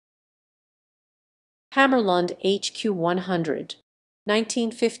Hammarlund HQ100,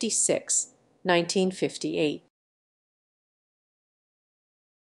 1956–1958.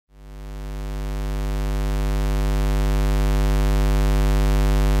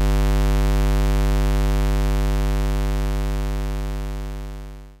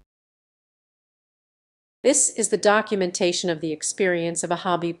 This is the documentation of the experience of a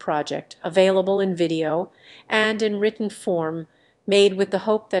hobby project, available in video and in written form, made with the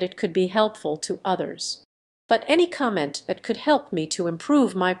hope that it could be helpful to others. But any comment that could help me to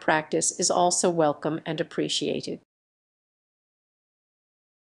improve my practice is also welcome and appreciated.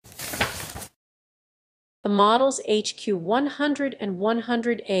 The models HQ100 and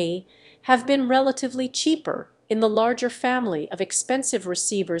 100A have been relatively cheaper in the larger family of expensive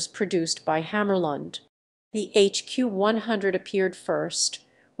receivers produced by Hammarlund. The HQ100 appeared first,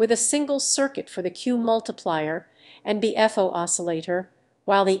 with a single circuit for the Q multiplier and BFO oscillator,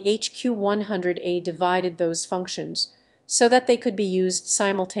 while the HQ100A divided those functions so that they could be used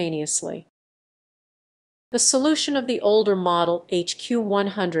simultaneously. The solution of the older model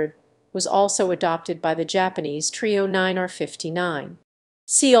HQ100 was also adopted by the Japanese Trio 9R59.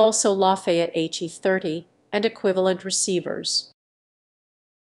 See also Lafayette HE30 and equivalent receivers.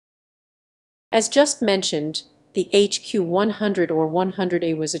 As just mentioned, the HQ100 or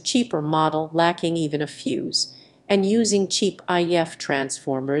 100A was a cheaper model lacking even a fuse, and using cheap IF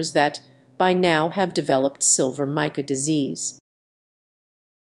transformers that, by now, have developed silver mica disease.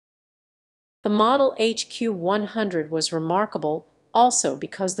 The model HQ100 was remarkable also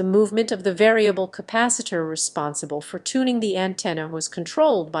because the movement of the variable capacitor responsible for tuning the antenna was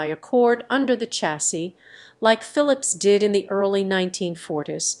controlled by a cord under the chassis, like Philips did in the early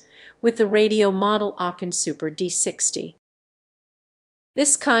 1940s with the radio model Aachen Super D60.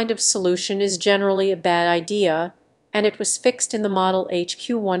 This kind of solution is generally a bad idea, and it was fixed in the model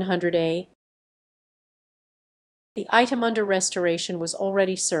HQ100A. The item under restoration was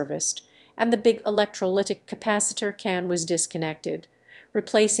already serviced, and the big electrolytic capacitor can was disconnected,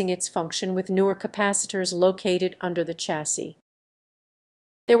 replacing its function with newer capacitors located under the chassis.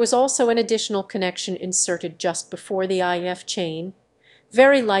 There was also an additional connection inserted just before the IF chain,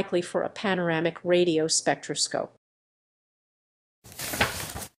 very likely for a panoramic radio spectroscope.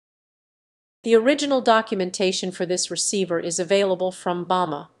 The original documentation for this receiver is available from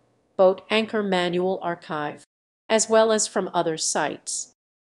BAMA, Boat Anchor Manual Archive, as well as from other sites.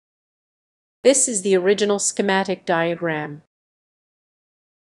 This is the original schematic diagram.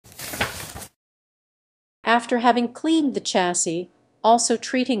 After having cleaned the chassis, also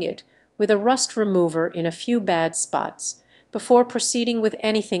treating it with a rust remover in a few bad spots, before proceeding with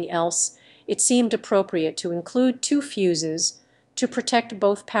anything else, it seemed appropriate to include 2 fuses to protect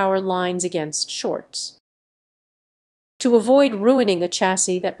both power lines against shorts. To avoid ruining a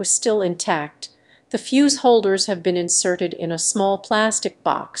chassis that was still intact, the fuse holders have been inserted in a small plastic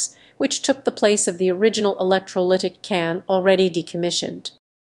box, which took the place of the original electrolytic can already decommissioned.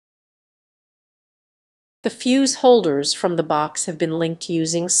 The fuse holders from the box have been linked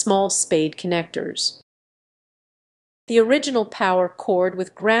using small spade connectors. The original power cord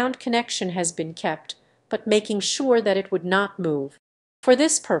with ground connection has been kept, but making sure that it would not move. For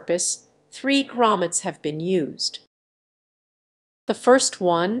this purpose, 3 grommets have been used. The first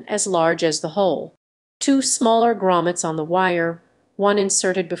one as large as the hole, 2 smaller grommets on the wire, one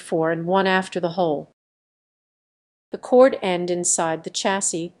inserted before and one after the hole. The cord end inside the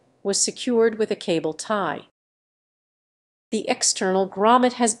chassis was secured with a cable tie. The external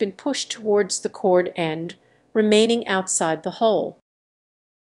grommet has been pushed towards the cord end, remaining outside the hole.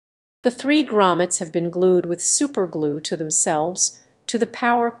 The 3 grommets have been glued with superglue to themselves, to the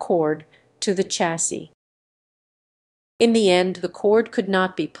power cord, to the chassis. In the end, the cord could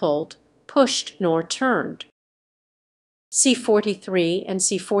not be pulled, pushed, nor turned. C43 and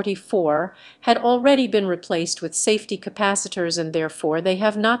C44 had already been replaced with safety capacitors, and therefore they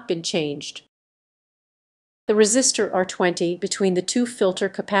have not been changed. The resistor R20 between the 2 filter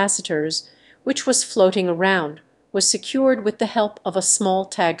capacitors, which was floating around, was secured with the help of a small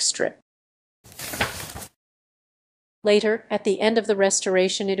tag strip. Later, at the end of the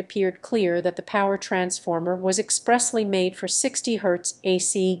restoration, it appeared clear that the power transformer was expressly made for 60 Hz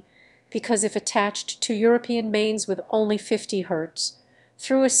AC, because if attached to European mains with only 50 Hz,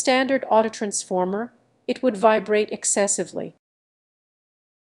 through a standard autotransformer, it would vibrate excessively.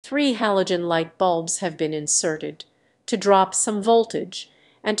 3 halogen light bulbs have been inserted to drop some voltage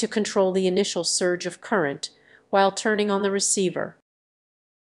and to control the initial surge of current while turning on the receiver.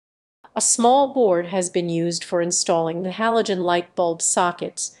 A small board has been used for installing the halogen light bulb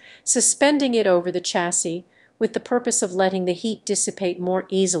sockets, suspending it over the chassis with the purpose of letting the heat dissipate more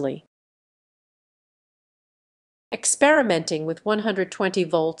easily. Experimenting with 120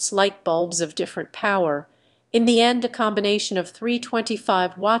 volts light bulbs of different power, in the end a combination of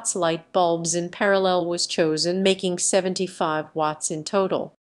 325 watts light bulbs in parallel was chosen, making 75 watts in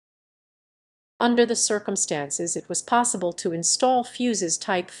total. Under the circumstances, it was possible to install fuses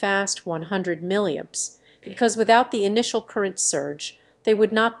type fast 100 milliamps, because without the initial current surge, they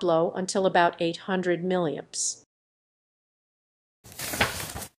would not blow until about 800 milliamps.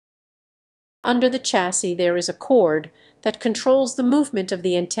 Under the chassis there is a cord that controls the movement of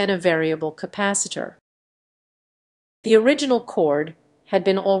the antenna variable capacitor. The original cord had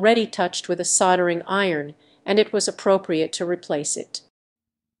been already touched with a soldering iron, and it was appropriate to replace it.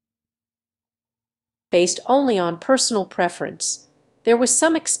 Based only on personal preference, there was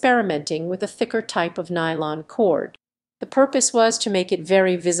some experimenting with a thicker type of nylon cord. The purpose was to make it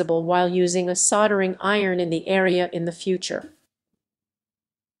very visible while using a soldering iron in the area in the future.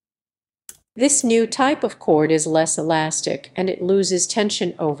 This new type of cord is less elastic and it loses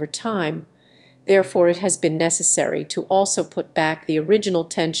tension over time. Therefore, it has been necessary to also put back the original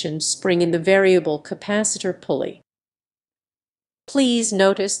tension spring in the variable capacitor pulley. Please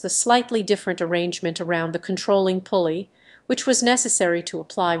notice the slightly different arrangement around the controlling pulley, which was necessary to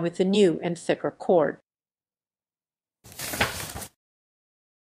apply with the new and thicker cord.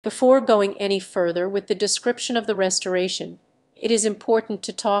 Before going any further with the description of the restoration, it is important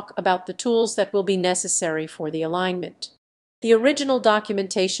to talk about the tools that will be necessary for the alignment. The original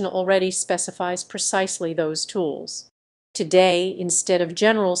documentation already specifies precisely those tools. Today, instead of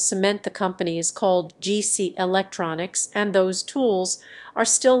General Cement, the company is called GC Electronics, and those tools are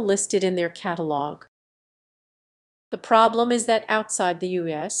still listed in their catalog. The problem is that outside the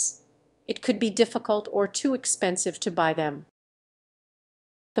US, it could be difficult or too expensive to buy them.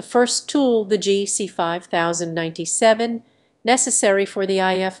 The first tool, the GC 5097, necessary for the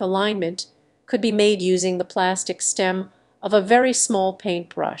IF alignment, could be made using the plastic stem of a very small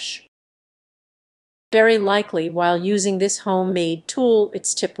paintbrush. Very likely, while using this homemade tool,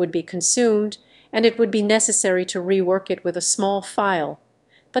 its tip would be consumed, and it would be necessary to rework it with a small file.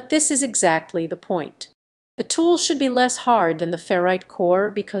 But this is exactly the point. The tool should be less hard than the ferrite core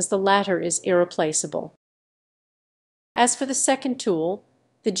because the latter is irreplaceable. As for the second tool,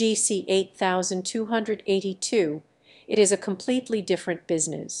 the GC 8282, it is a completely different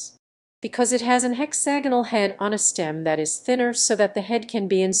business, because it has an hexagonal head on a stem that is thinner so that the head can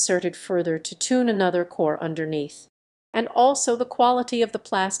be inserted further to tune another core underneath. And also the quality of the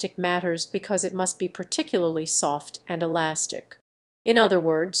plastic matters because it must be particularly soft and elastic. In other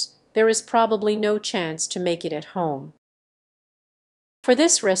words, there is probably no chance to make it at home. For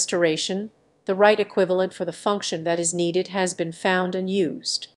this restoration, the right equivalent for the function that is needed has been found and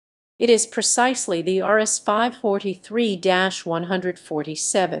used. It is precisely the RS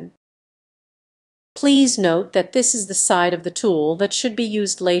 543-147. Please note that this is the side of the tool that should be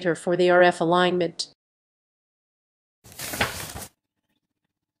used later for the RF alignment.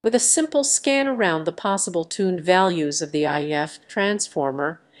 With a simple scan around the possible tuned values of the IF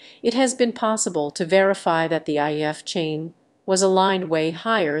transformer, it has been possible to verify that the IF chain was aligned way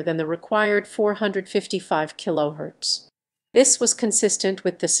higher than the required 455 kHz. This was consistent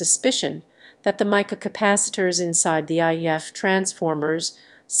with the suspicion that the mica capacitors inside the IF transformers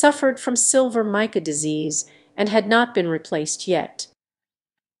suffered from silver mica disease and had not been replaced yet.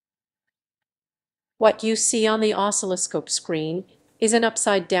 What you see on the oscilloscope screen is an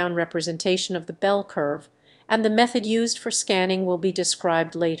upside-down representation of the bell curve, and the method used for scanning will be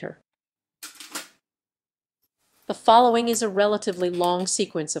described later. The following is a relatively long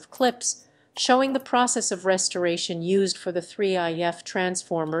sequence of clips showing the process of restoration used for the three IF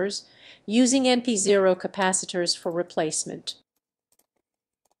transformers using NP0 capacitors for replacement.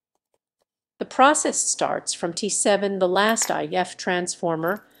 The process starts from T7, the last IF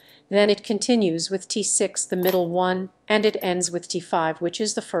transformer, then it continues with T6, the middle one, and it ends with T5, which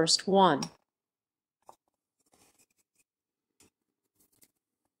is the first one.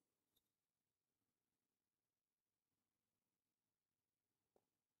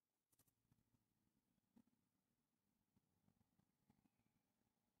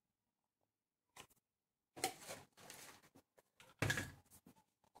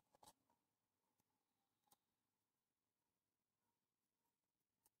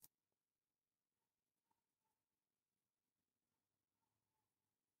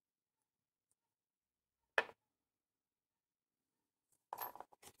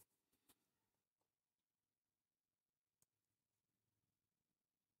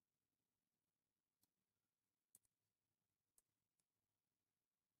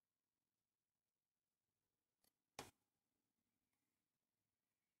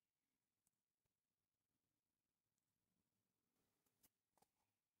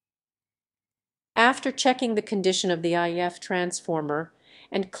 After checking the condition of the IF transformer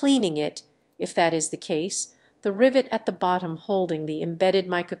and cleaning it, if that is the case, the rivet at the bottom holding the embedded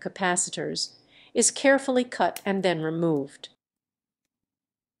mica capacitors is carefully cut and then removed.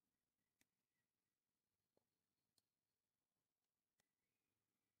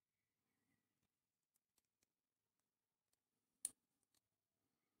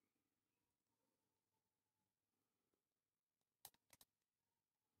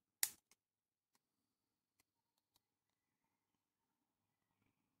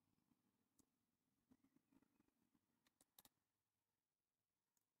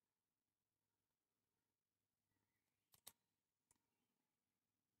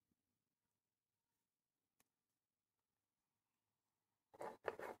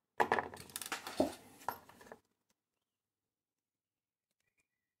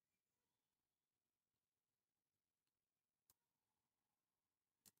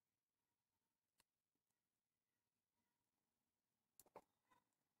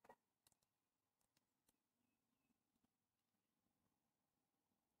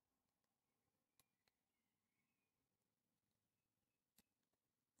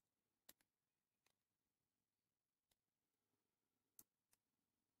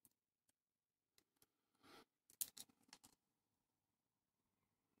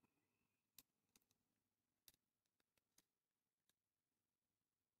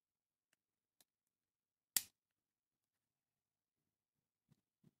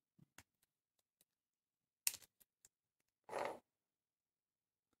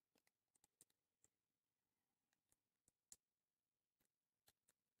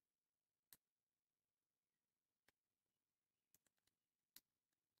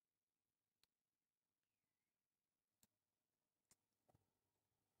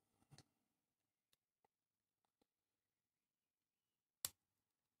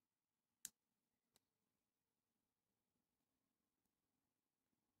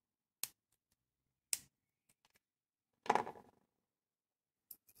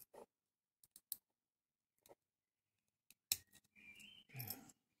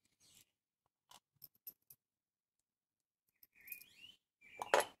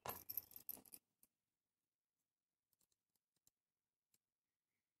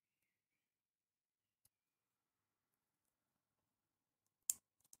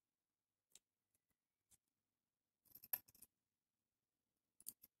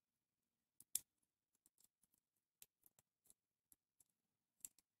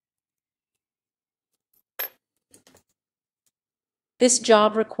 This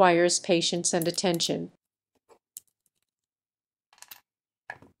job requires patience and attention.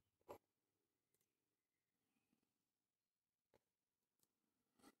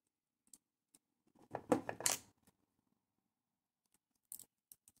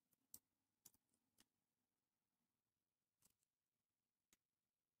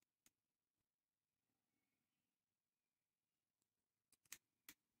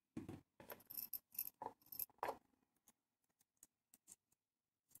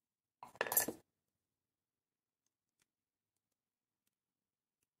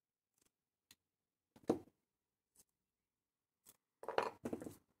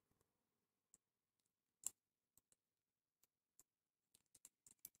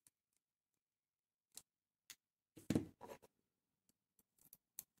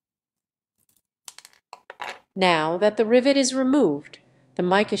 Now that the rivet is removed, the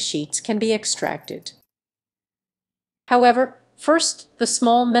mica sheets can be extracted. However, first the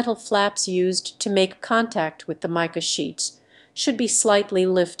small metal flaps used to make contact with the mica sheets should be slightly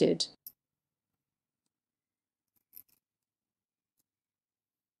lifted.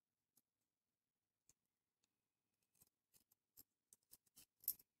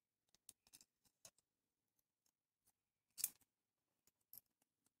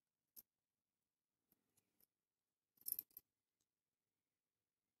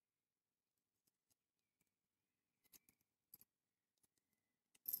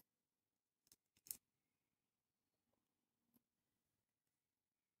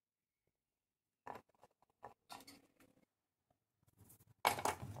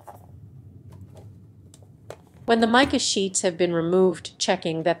 When the mica sheets have been removed,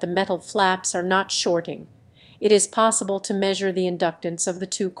 checking that the metal flaps are not shorting, it is possible to measure the inductance of the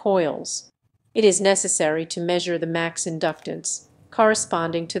two coils. It is necessary to measure the max inductance,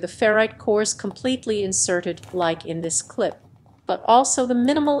 corresponding to the ferrite cores completely inserted like in this clip, but also the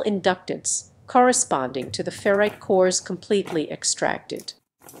minimal inductance, corresponding to the ferrite cores completely extracted.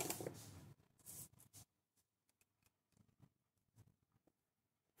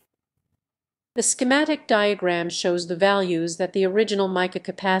 The schematic diagram shows the values that the original mica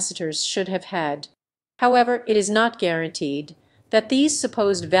capacitors should have had. However, it is not guaranteed that these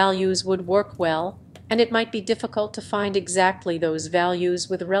supposed values would work well, and it might be difficult to find exactly those values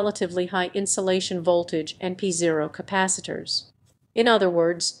with relatively high insulation voltage NP0 capacitors. In other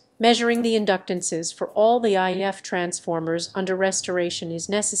words, measuring the inductances for all the IF transformers under restoration is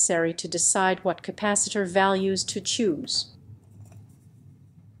necessary to decide what capacitor values to choose.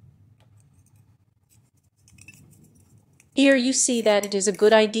 Here you see that it is a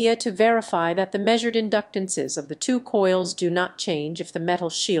good idea to verify that the measured inductances of the two coils do not change if the metal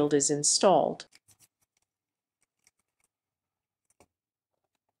shield is installed.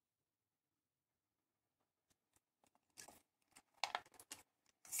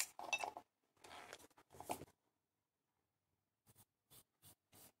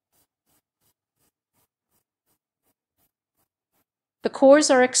 The cores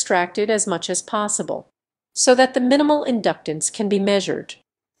are extracted as much as possible, so that the minimal inductance can be measured.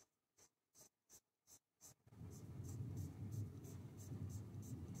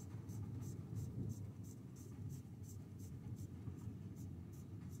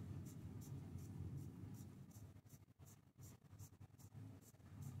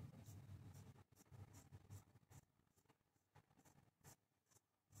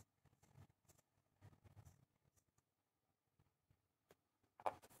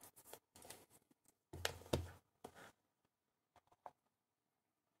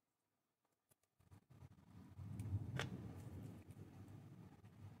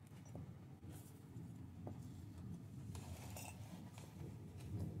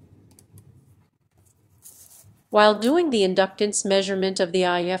 While doing the inductance measurement of the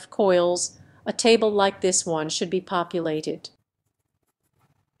IF coils, a table like this one should be populated.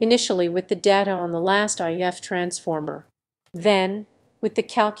 Initially with the data on the last IF transformer, then with the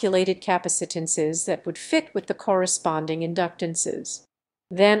calculated capacitances that would fit with the corresponding inductances.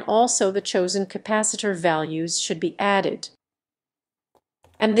 Then also the chosen capacitor values should be added.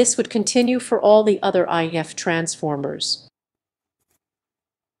 And this would continue for all the other IF transformers.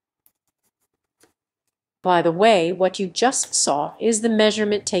 By the way, what you just saw is the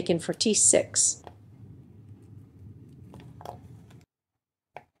measurement taken for T6.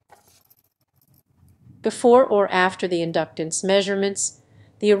 Before or after the inductance measurements,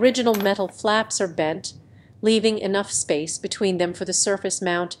 the original metal flaps are bent, leaving enough space between them for the surface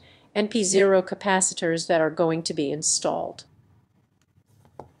mount NP0 capacitors that are going to be installed.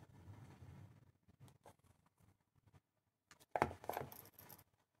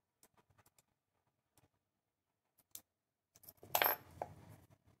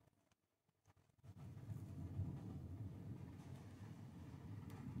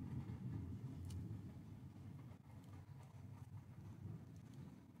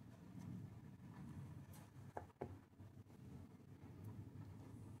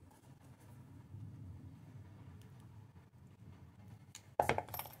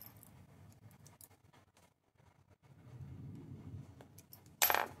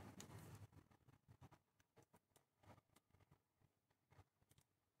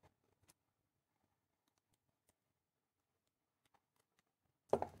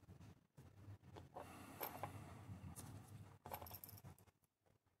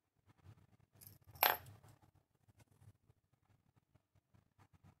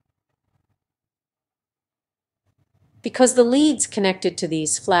 Because the leads connected to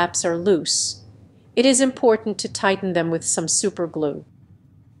these flaps are loose, it is important to tighten them with some superglue.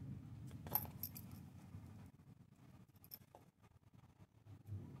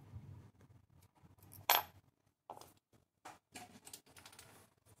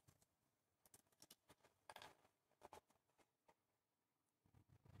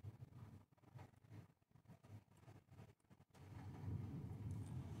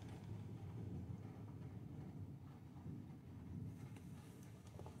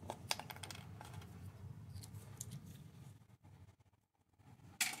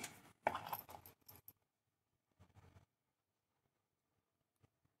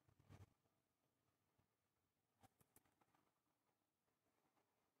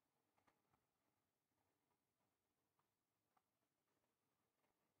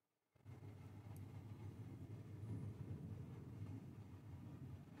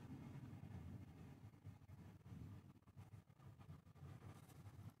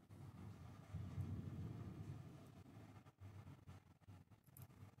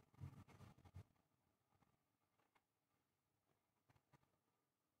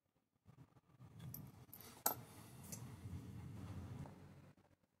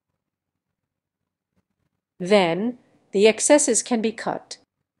 Then the excesses can be cut.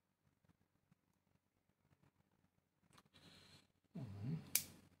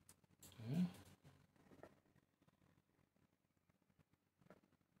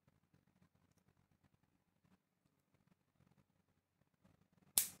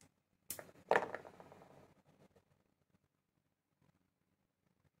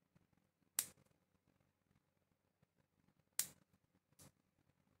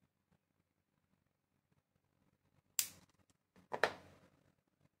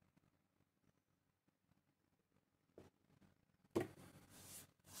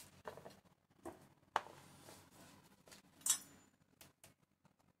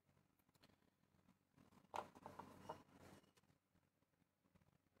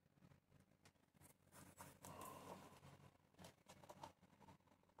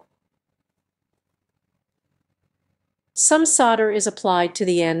 Some solder is applied to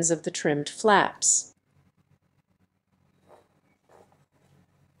the ends of the trimmed flaps.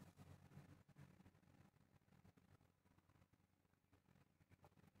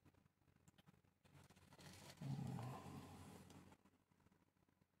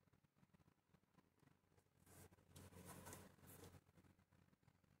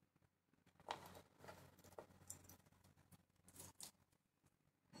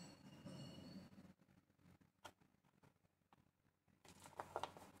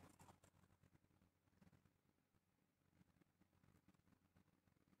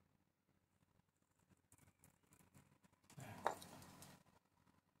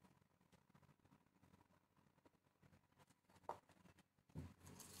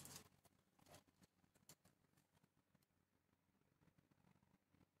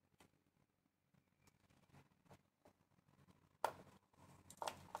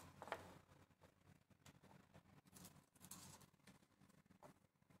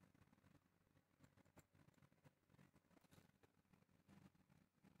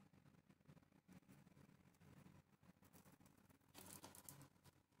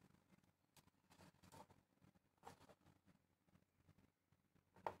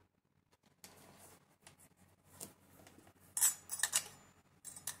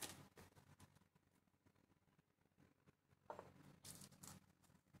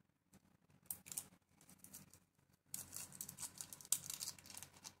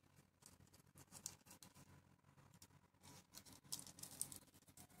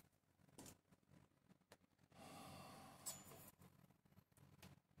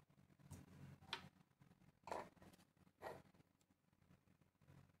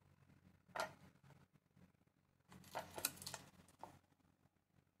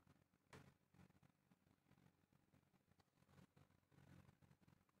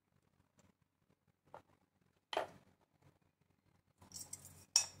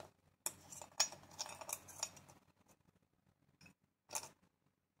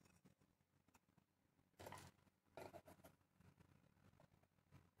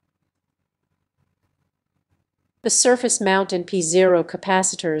 The surface mount and P0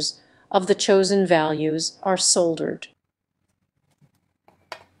 capacitors of the chosen values are soldered.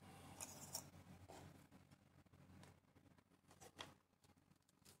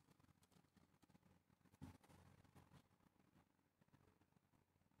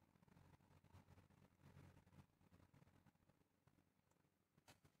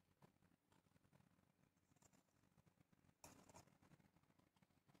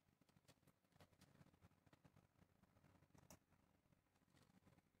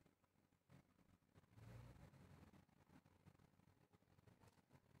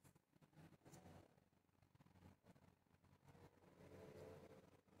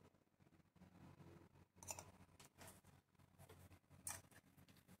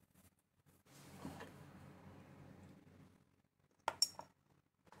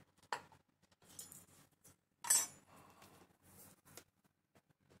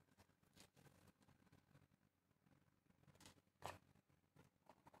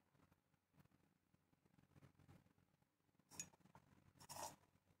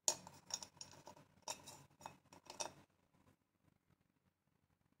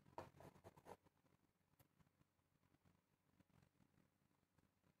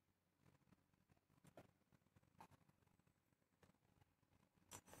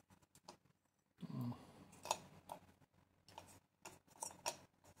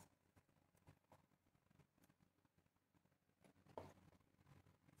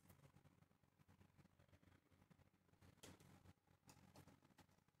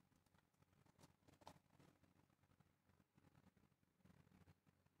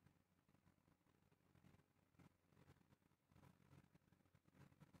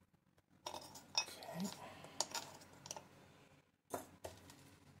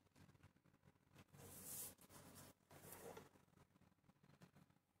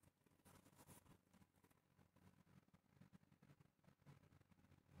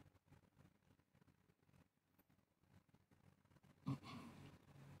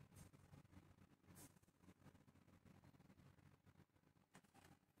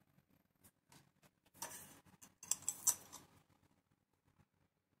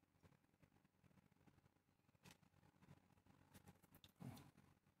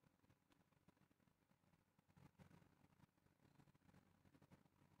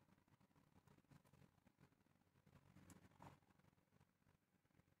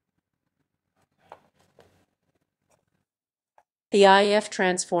 The IF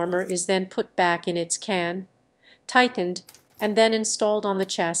transformer is then put back in its can, tightened, and then installed on the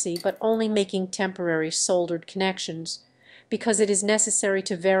chassis, but only making temporary soldered connections because it is necessary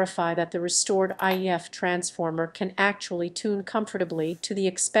to verify that the restored IEF transformer can actually tune comfortably to the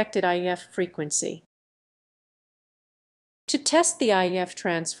expected IEF frequency. To test the IEF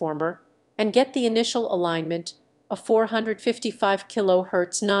transformer and get the initial alignment, a 455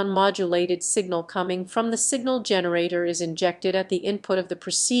 kHz non-modulated signal coming from the signal generator is injected at the input of the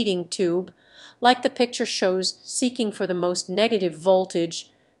preceding tube, like the picture shows, seeking for the most negative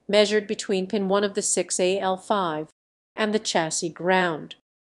voltage measured between pin 1 of the 6AL5 and the chassis ground.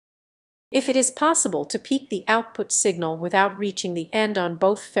 If it is possible to peak the output signal without reaching the end on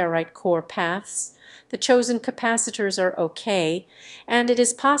both ferrite core paths, the chosen capacitors are okay, and it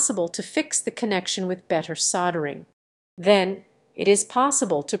is possible to fix the connection with better soldering. Then it is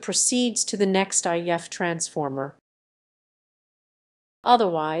possible to proceed to the next IEF transformer.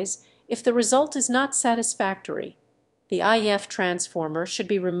 Otherwise, if the result is not satisfactory, the IEF transformer should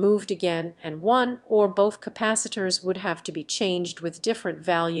be removed again and one or both capacitors would have to be changed with different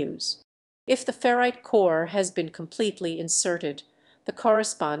values. If the ferrite core has been completely inserted, the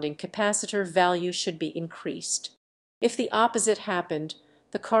corresponding capacitor value should be increased. If the opposite happened,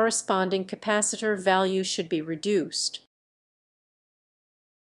 the corresponding capacitor value should be reduced.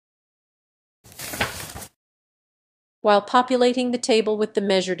 While populating the table with the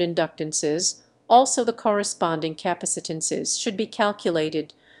measured inductances, also the corresponding capacitances should be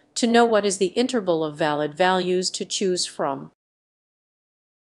calculated to know what is the interval of valid values to choose from.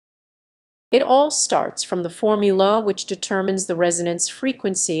 It all starts from the formula which determines the resonance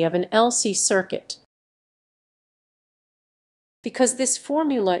frequency of an LC circuit. Because this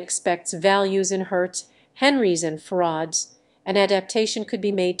formula expects values in hertz, henries, and farads, an adaptation could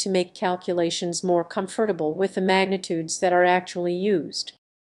be made to make calculations more comfortable with the magnitudes that are actually used.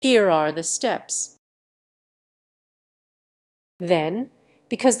 Here are the steps. Then,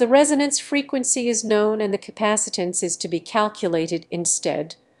 because the resonance frequency is known and the capacitance is to be calculated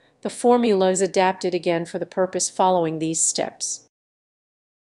instead, the formula is adapted again for the purpose following these steps.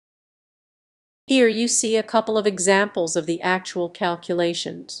 Here you see a couple of examples of the actual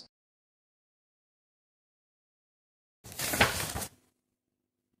calculations.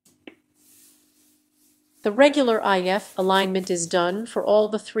 The regular IF alignment is done for all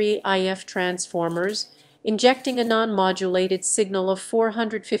the three IF transformers, injecting a non-modulated signal of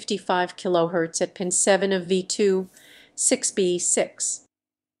 455 kHz at pin 7 of V2, 6B6.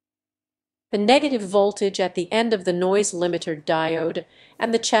 The negative voltage at the end of the noise limiter diode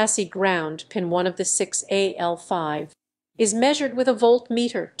and the chassis ground, pin 1 of the 6AL5, is measured with a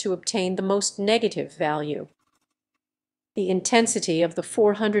voltmeter to obtain the most negative value. The intensity of the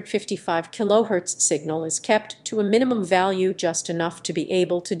 455 kHz signal is kept to a minimum value just enough to be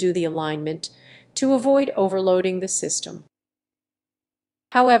able to do the alignment to avoid overloading the system.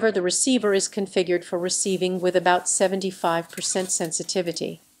 However, the receiver is configured for receiving with about 75%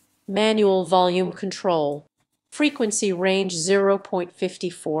 sensitivity. Manual volume control. Frequency range 0.54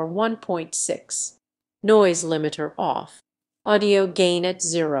 1.6. Noise limiter off. Audio gain at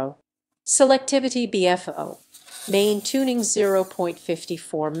 0. Selectivity BFO. Main tuning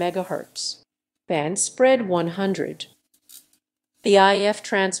 0.54 MHz. Band spread 100. The IF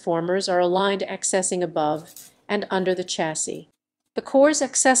transformers are aligned accessing above and under the chassis. The cores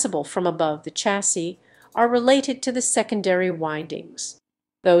accessible from above the chassis are related to the secondary windings.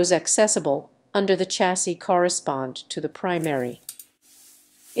 Those accessible under the chassis correspond to the primary.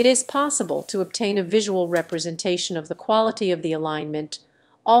 It is possible to obtain a visual representation of the quality of the alignment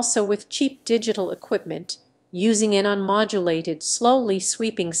also with cheap digital equipment using an unmodulated, slowly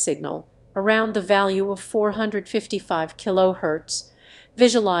sweeping signal around the value of 455 kHz,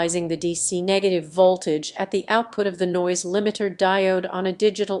 visualizing the DC negative voltage at the output of the noise limiter diode on a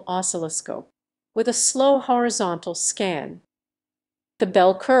digital oscilloscope with a slow horizontal scan. The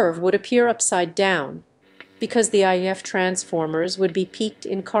bell curve would appear upside down because the IF transformers would be peaked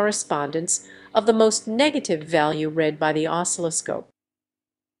in correspondence of the most negative value read by the oscilloscope.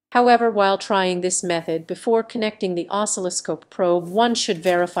 However, while trying this method before connecting the oscilloscope probe, one should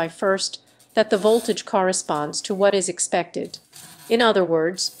verify first that the voltage corresponds to what is expected. In other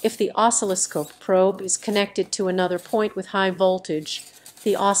words, if the oscilloscope probe is connected to another point with high voltage,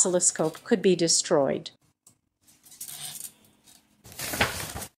 the oscilloscope could be destroyed.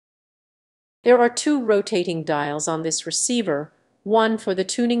 There are two rotating dials on this receiver, one for the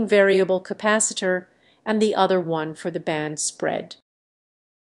tuning variable capacitor and the other one for the band spread.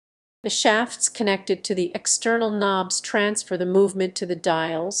 The shafts connected to the external knobs transfer the movement to the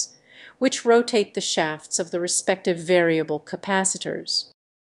dials, which rotate the shafts of the respective variable capacitors.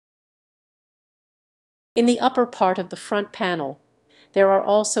 In the upper part of the front panel, There are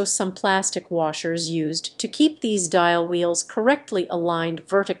also some plastic washers used to keep these dial wheels correctly aligned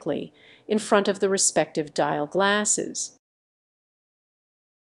vertically in front of the respective dial glasses.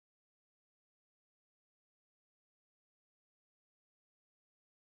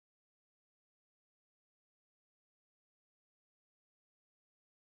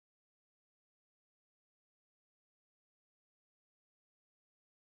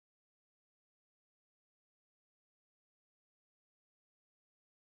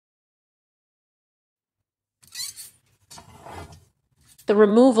 The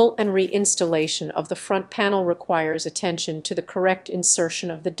removal and reinstallation of the front panel requires attention to the correct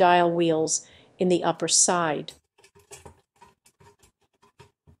insertion of the dial wheels in the upper side.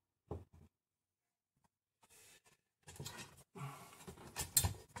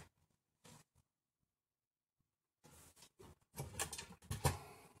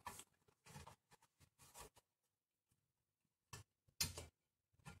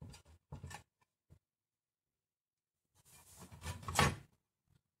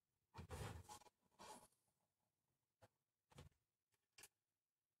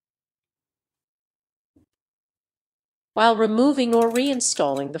 While removing or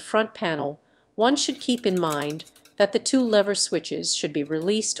reinstalling the front panel, one should keep in mind that the two lever switches should be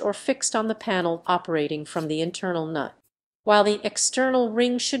released or fixed on the panel operating from the internal nut, while the external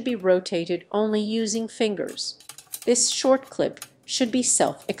ring should be rotated only using fingers. This short clip should be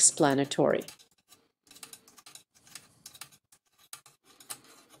self-explanatory.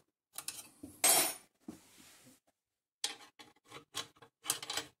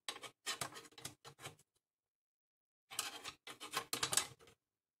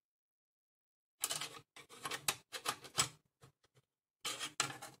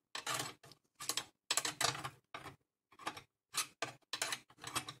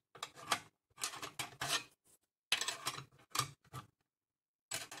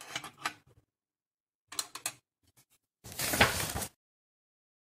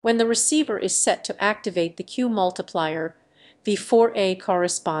 When the receiver is set to activate the Q multiplier, V4A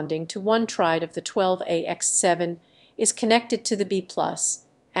corresponding to one tride of the 12AX7 is connected to the B+,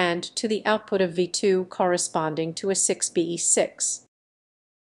 and to the output of V2 corresponding to a 6BE6.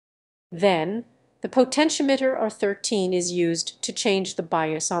 Then, the potentiometer R13 is used to change the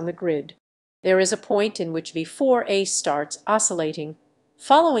bias on the grid. There is a point in which V4A starts oscillating,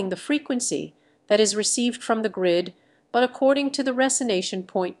 following the frequency that is received from the grid, but according to the resonation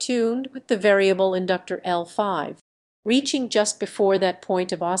point tuned with the variable inductor L5. Reaching just before that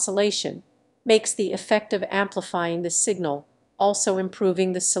point of oscillation makes the effect of amplifying the signal, also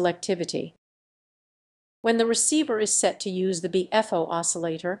improving the selectivity. When the receiver is set to use the BFO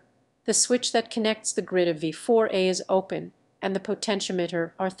oscillator, the switch that connects the grid of V4A is open and the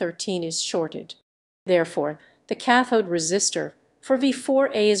potentiometer R13 is shorted. Therefore, the cathode resistor for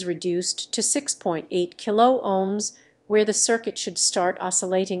V4A is reduced to 6.8 kilo-ohms, where the circuit should start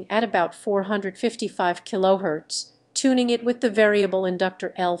oscillating at about 455 kHz, tuning it with the variable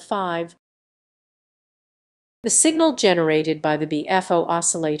inductor L5. The signal generated by the BFO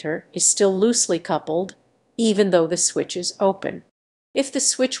oscillator is still loosely coupled, even though the switch is open. If the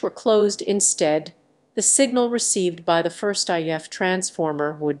switch were closed instead, the signal received by the first IF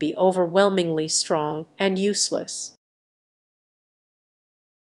transformer would be overwhelmingly strong and useless.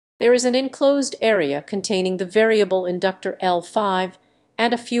 There is an enclosed area containing the variable inductor L5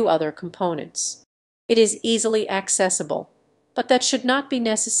 and a few other components. It is easily accessible, but that should not be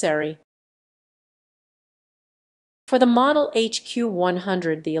necessary. For the model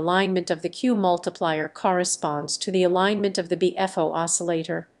HQ100, the alignment of the Q multiplier corresponds to the alignment of the BFO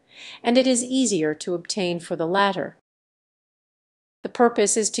oscillator, and it is easier to obtain for the latter. The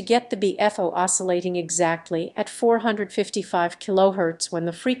purpose is to get the BFO oscillating exactly at 455 kHz when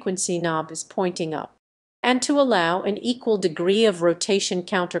the frequency knob is pointing up, and to allow an equal degree of rotation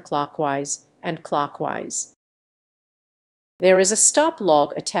counterclockwise and clockwise. There is a stop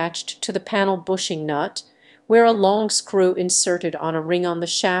log attached to the panel bushing nut, where a long screw inserted on a ring on the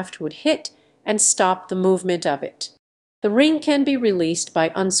shaft would hit and stop the movement of it. The ring can be released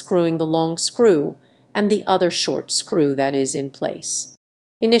by unscrewing the long screw and the other short screw that is in place.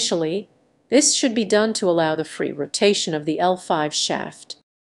 Initially, this should be done to allow the free rotation of the L5 shaft.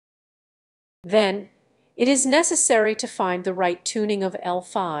 Then, it is necessary to find the right tuning of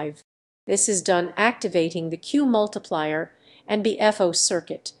L5. This is done activating the Q multiplier and BFO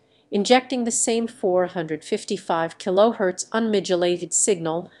circuit, injecting the same 455 kHz unmodulated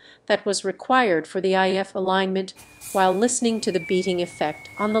signal that was required for the IF alignment while listening to the beating effect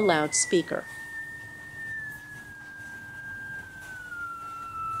on the loudspeaker.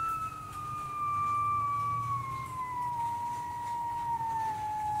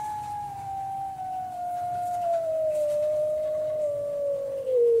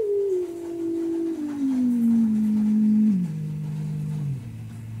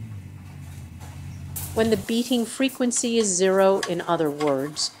 when the beating frequency is zero, in other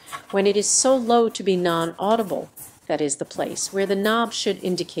words, when it is so low to be non-audible, that is the place where the knob should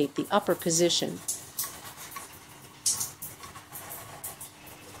indicate the upper position.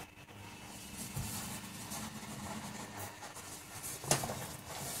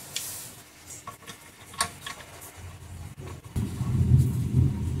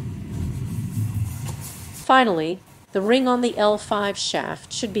 Finally, the ring on the L5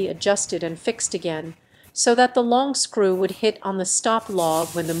 shaft should be adjusted and fixed again, so that the long screw would hit on the stop log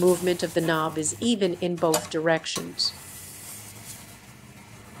when the movement of the knob is even in both directions.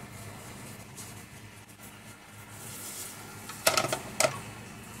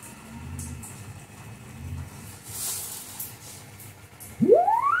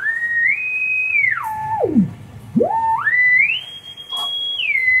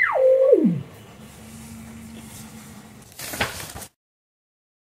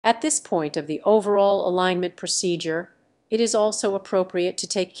 At this point of the overall alignment procedure, it is also appropriate to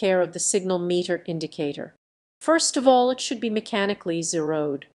take care of the signal meter indicator. First of all, it should be mechanically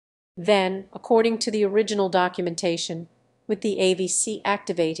zeroed. Then, according to the original documentation, with the AVC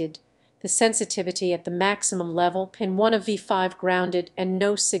activated, the sensitivity at the maximum level, pin 1 of V5 grounded and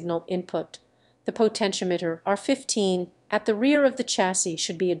no signal input, the potentiometer R15 at the rear of the chassis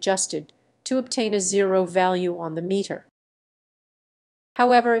should be adjusted to obtain a zero value on the meter.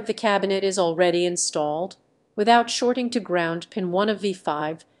 However, if the cabinet is already installed, without shorting to ground pin 1 of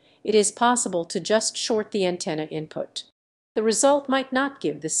V5, it is possible to just short the antenna input. The result might not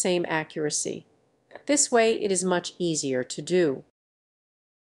give the same accuracy. This way it is much easier to do.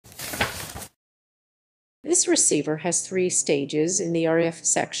 This receiver has 3 stages in the RF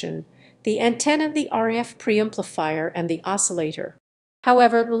section: the antenna, the RF preamplifier, and the oscillator.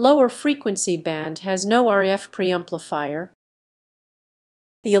 However, the lower frequency band has no RF preamplifier.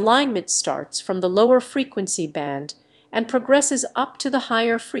 The alignment starts from the lower frequency band and progresses up to the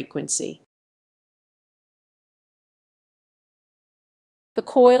higher frequency. The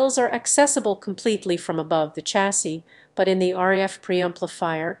coils are accessible completely from above the chassis, but in the RF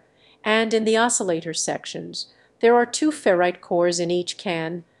preamplifier and in the oscillator sections there are 2 ferrite cores in each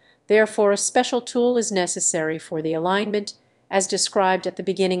can, therefore a special tool is necessary for the alignment, as described at the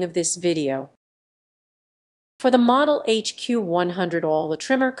beginning of this video. For the model HQ100, all the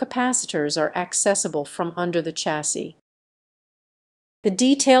trimmer capacitors are accessible from under the chassis. The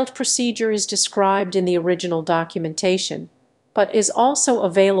detailed procedure is described in the original documentation, but is also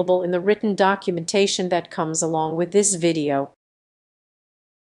available in the written documentation that comes along with this video.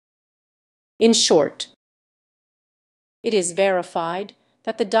 In short, it is verified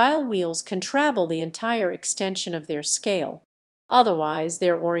that the dial wheels can travel the entire extension of their scale. Otherwise,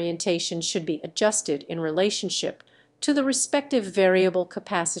 their orientation should be adjusted in relationship to the respective variable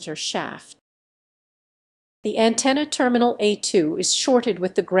capacitor shaft. The antenna terminal A2 is shorted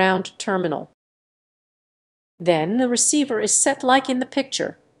with the ground terminal. Then the receiver is set like in the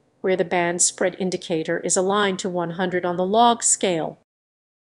picture, where the band spread indicator is aligned to 100 on the log scale.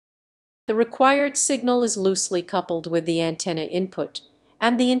 The required signal is loosely coupled with the antenna input,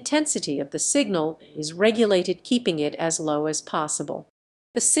 and the intensity of the signal is regulated, keeping it as low as possible.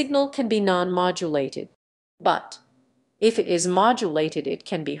 The signal can be non-modulated, but if it is modulated it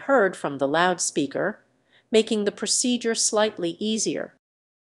can be heard from the loudspeaker, making the procedure slightly easier.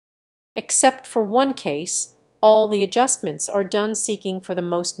 Except for one case, all the adjustments are done seeking for the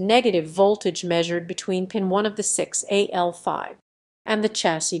most negative voltage measured between pin 1 of the 6 AL5 and the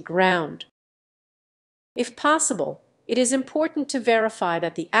chassis ground. If possible, it is important to verify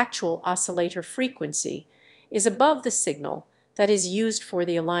that the actual oscillator frequency is above the signal that is used for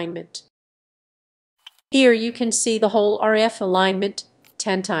the alignment. Here you can see the whole RF alignment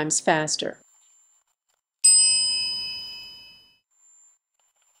 10 times faster.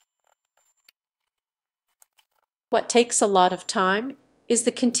 What takes a lot of time is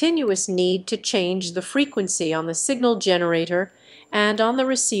the continuous need to change the frequency on the signal generator and on the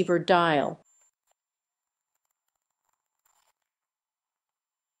receiver dial.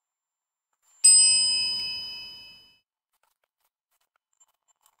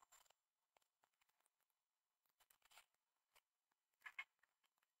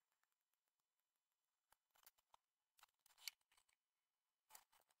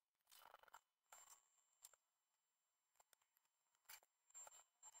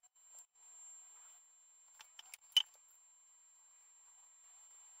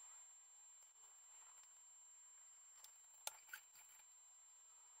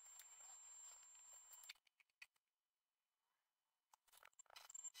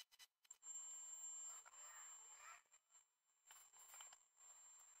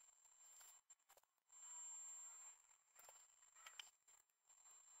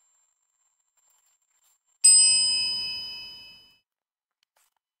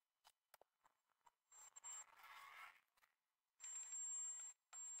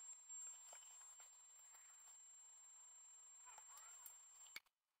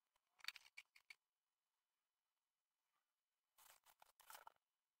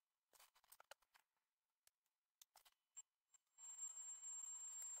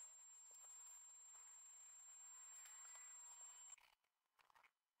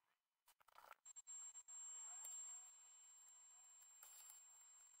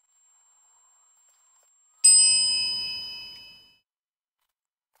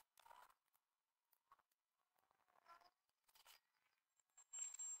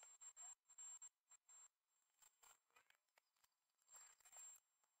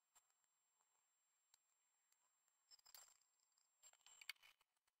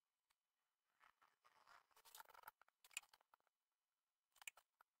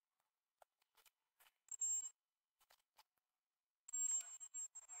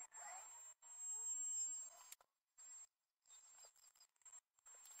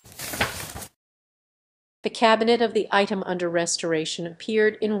 The cabinet of the item under restoration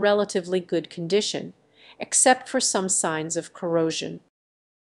appeared in relatively good condition, except for some signs of corrosion.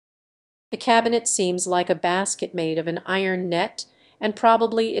 The cabinet seems like a basket made of an iron net, and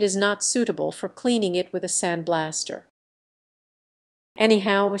probably it is not suitable for cleaning it with a sandblaster.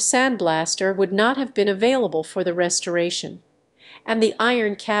 Anyhow, a sandblaster would not have been available for the restoration, and the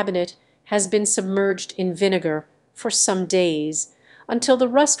iron cabinet has been submerged in vinegar for some days, until the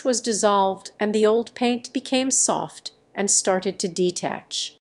rust was dissolved and the old paint became soft and started to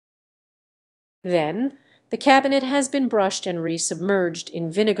detach. Then the cabinet has been brushed and resubmerged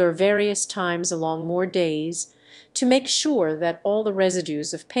in vinegar various times along more days to make sure that all the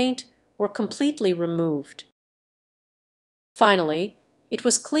residues of paint were completely removed. Finally, it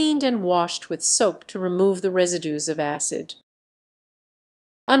was cleaned and washed with soap to remove the residues of acid.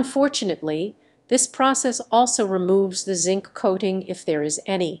 Unfortunately, this process also removes the zinc coating if there is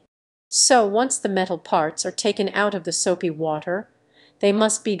any. So once the metal parts are taken out of the soapy water, they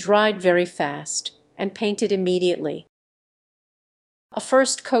must be dried very fast and painted immediately. A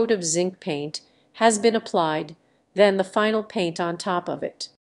first coat of zinc paint has been applied, then the final paint on top of it.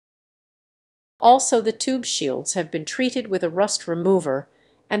 Also the tube shields have been treated with a rust remover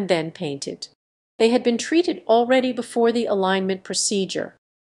and then painted. They had been treated already before the alignment procedure.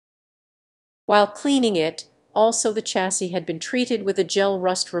 While cleaning it, also the chassis had been treated with a gel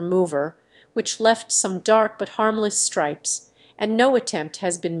rust remover, which left some dark but harmless stripes, and no attempt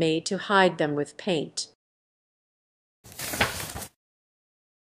has been made to hide them with paint.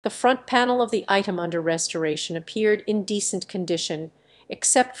 The front panel of the item under restoration appeared in decent condition,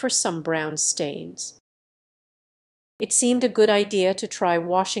 except for some brown stains. It seemed a good idea to try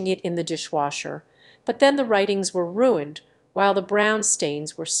washing it in the dishwasher, but then the writings were ruined while the brown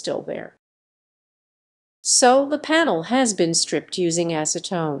stains were still there. So the panel has been stripped using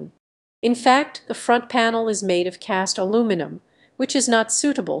acetone. In fact, the front panel is made of cast aluminum, which is not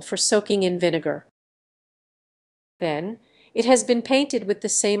suitable for soaking in vinegar. Then it has been painted with the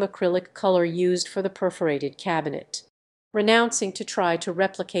same acrylic color used for the perforated cabinet, renouncing to try to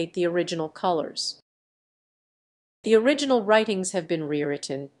replicate the original colors. The original writings have been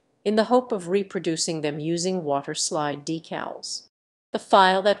rewritten in the hope of reproducing them using water slide decals. The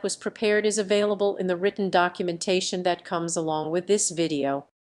file that was prepared is available in the written documentation that comes along with this video.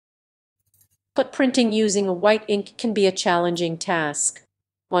 But printing using a white ink can be a challenging task.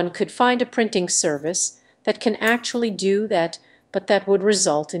 One could find a printing service that can actually do that, but that would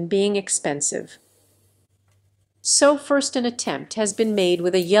result in being expensive. So first an attempt has been made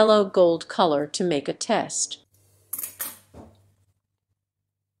with a yellow-gold color to make a test.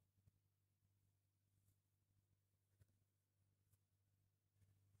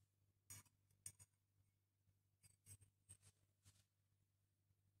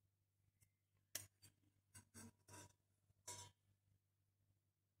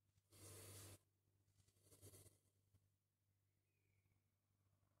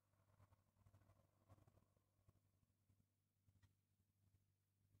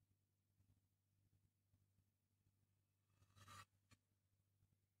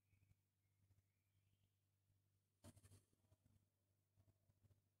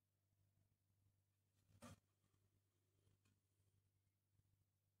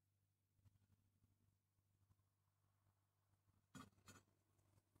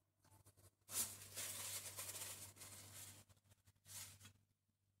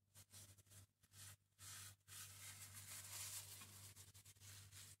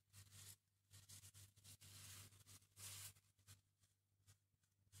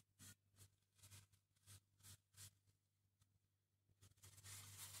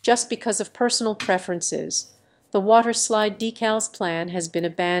 Just because of personal preferences, the water slide decals plan has been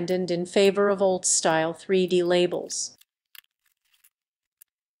abandoned in favor of old-style 3D labels.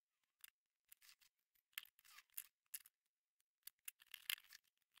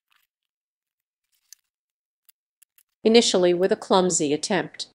 Initially with a clumsy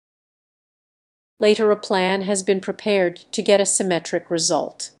attempt. Later a plan has been prepared to get a symmetric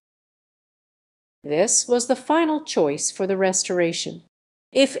result. This was the final choice for the restoration.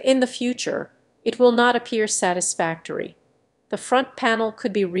 If in the future it will not appear satisfactory, the front panel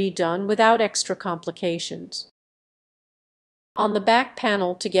could be redone without extra complications. On the back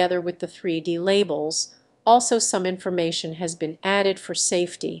panel, together with the 3D labels, also some information has been added for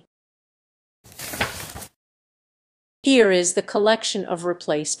safety. Here is the collection of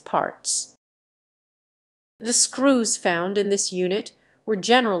replaced parts. The screws found in this unit were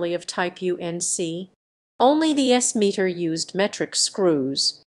generally of type UNC. Only the S-meter used metric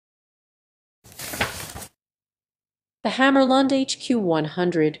screws. The Hammarlund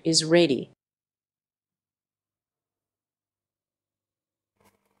HQ100 is ready.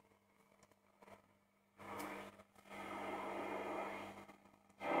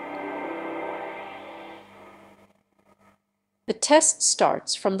 The test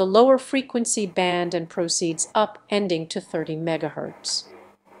starts from the lower frequency band and proceeds up, ending to 30 MHz.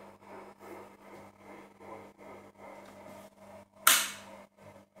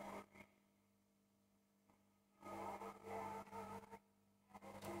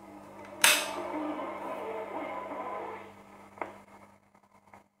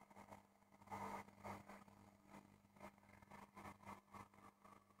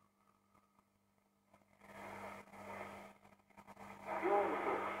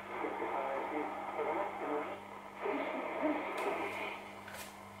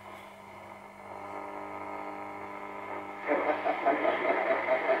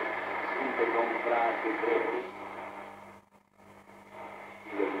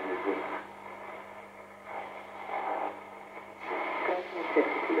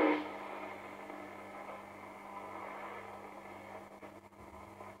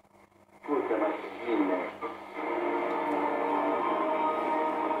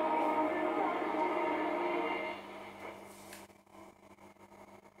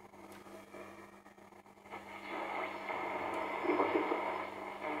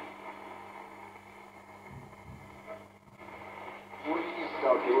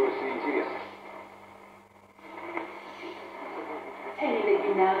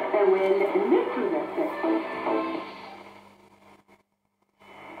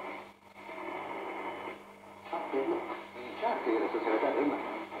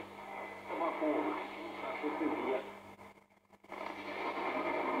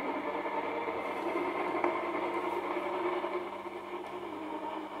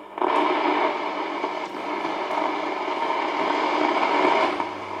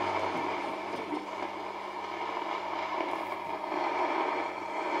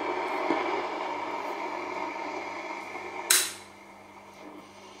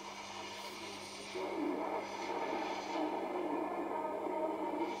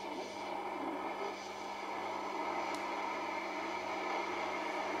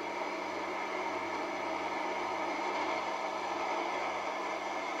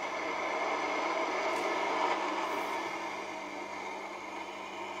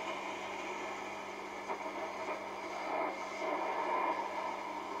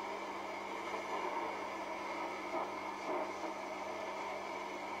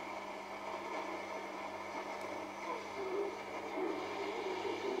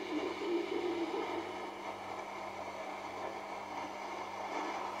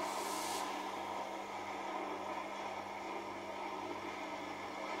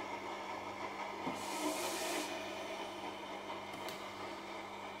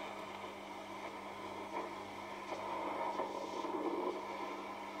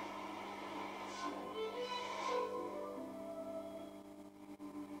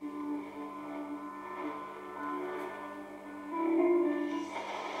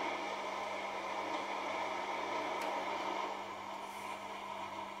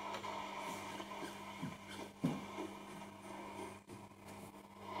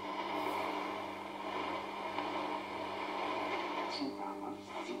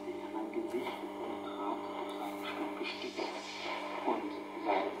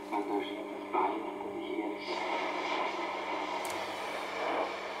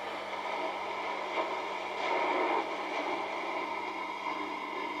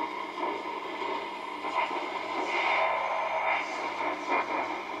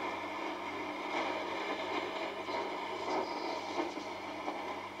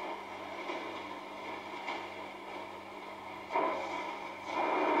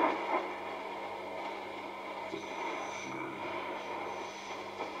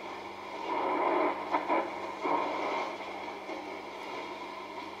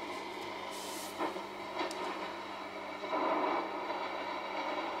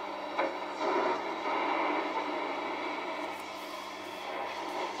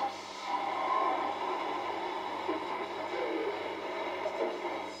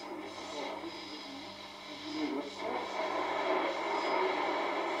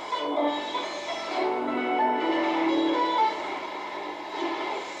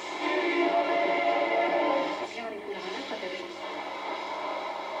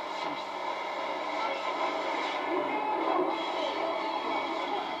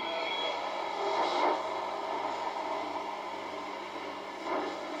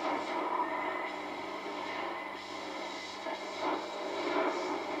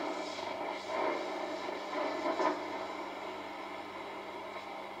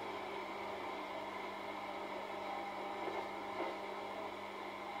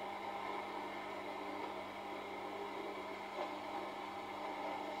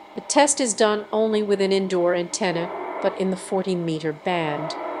 The test is done only with an indoor antenna, but in the 40-meter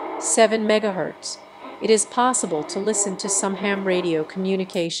band, 7 MHz, it is possible to listen to some ham radio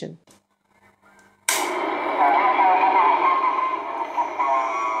communication.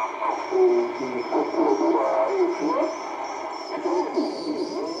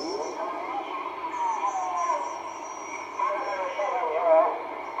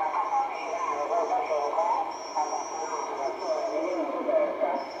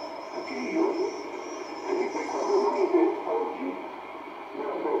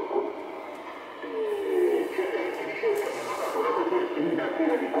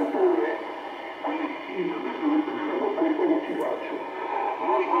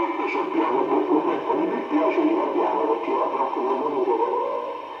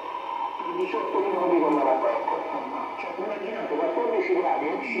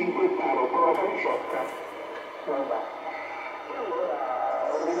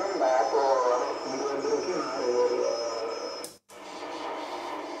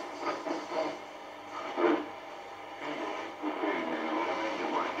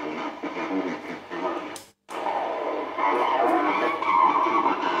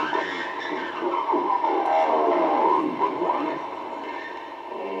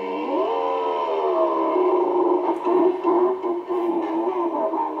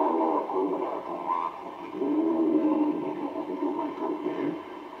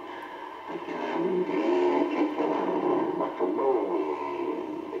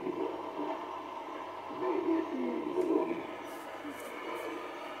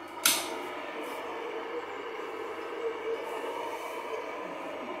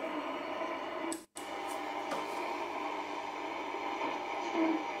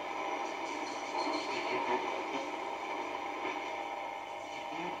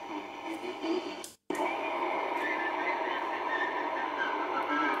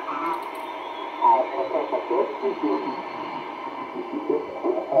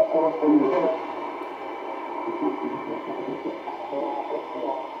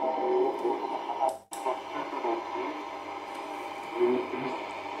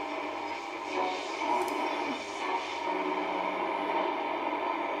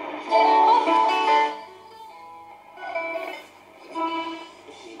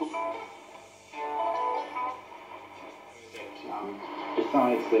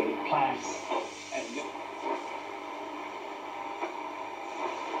 Besides the plants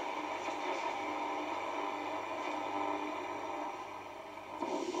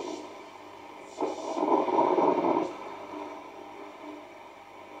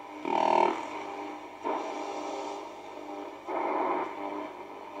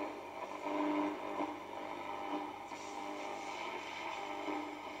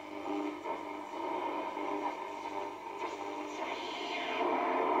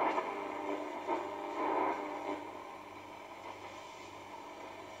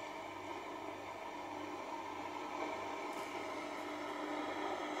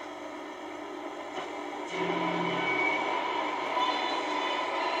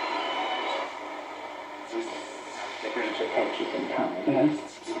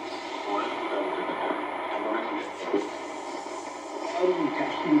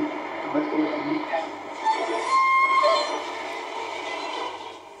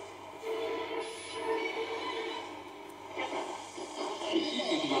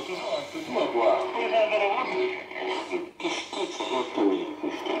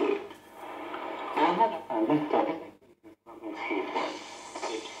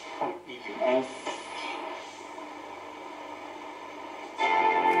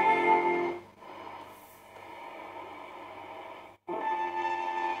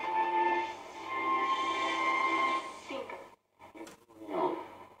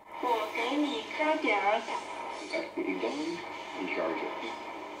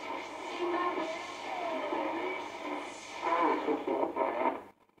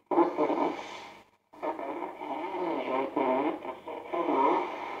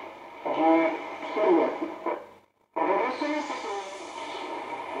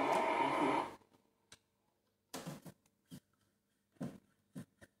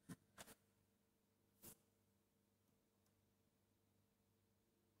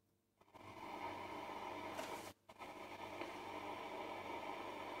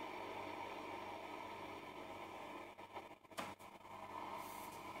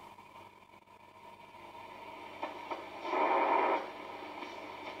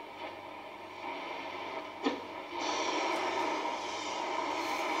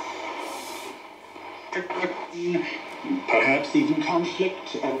and perhaps even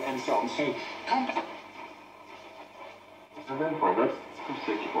conflict and so on. So,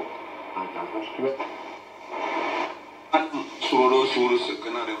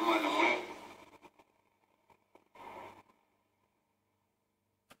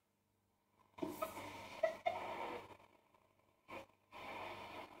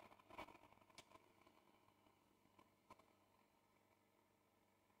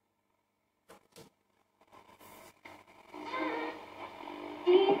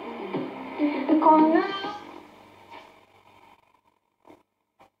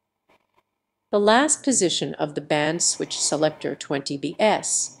 The last position of the band switch selector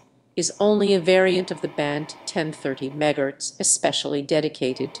 20BS is only a variant of the band 1030 MHz, especially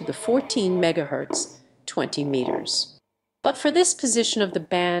dedicated to the 14 MHz 20 meters. But for this position of the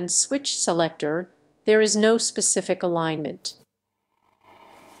band switch selector, there is no specific alignment.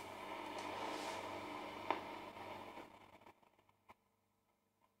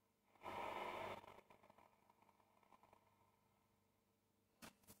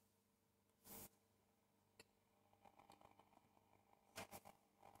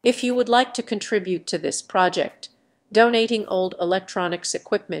 If you would like to contribute to this project, donating old electronics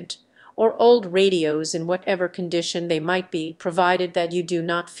equipment or old radios in whatever condition they might be, provided that you do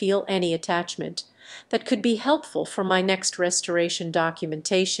not feel any attachment, that could be helpful for my next restoration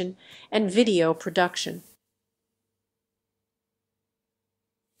documentation and video production,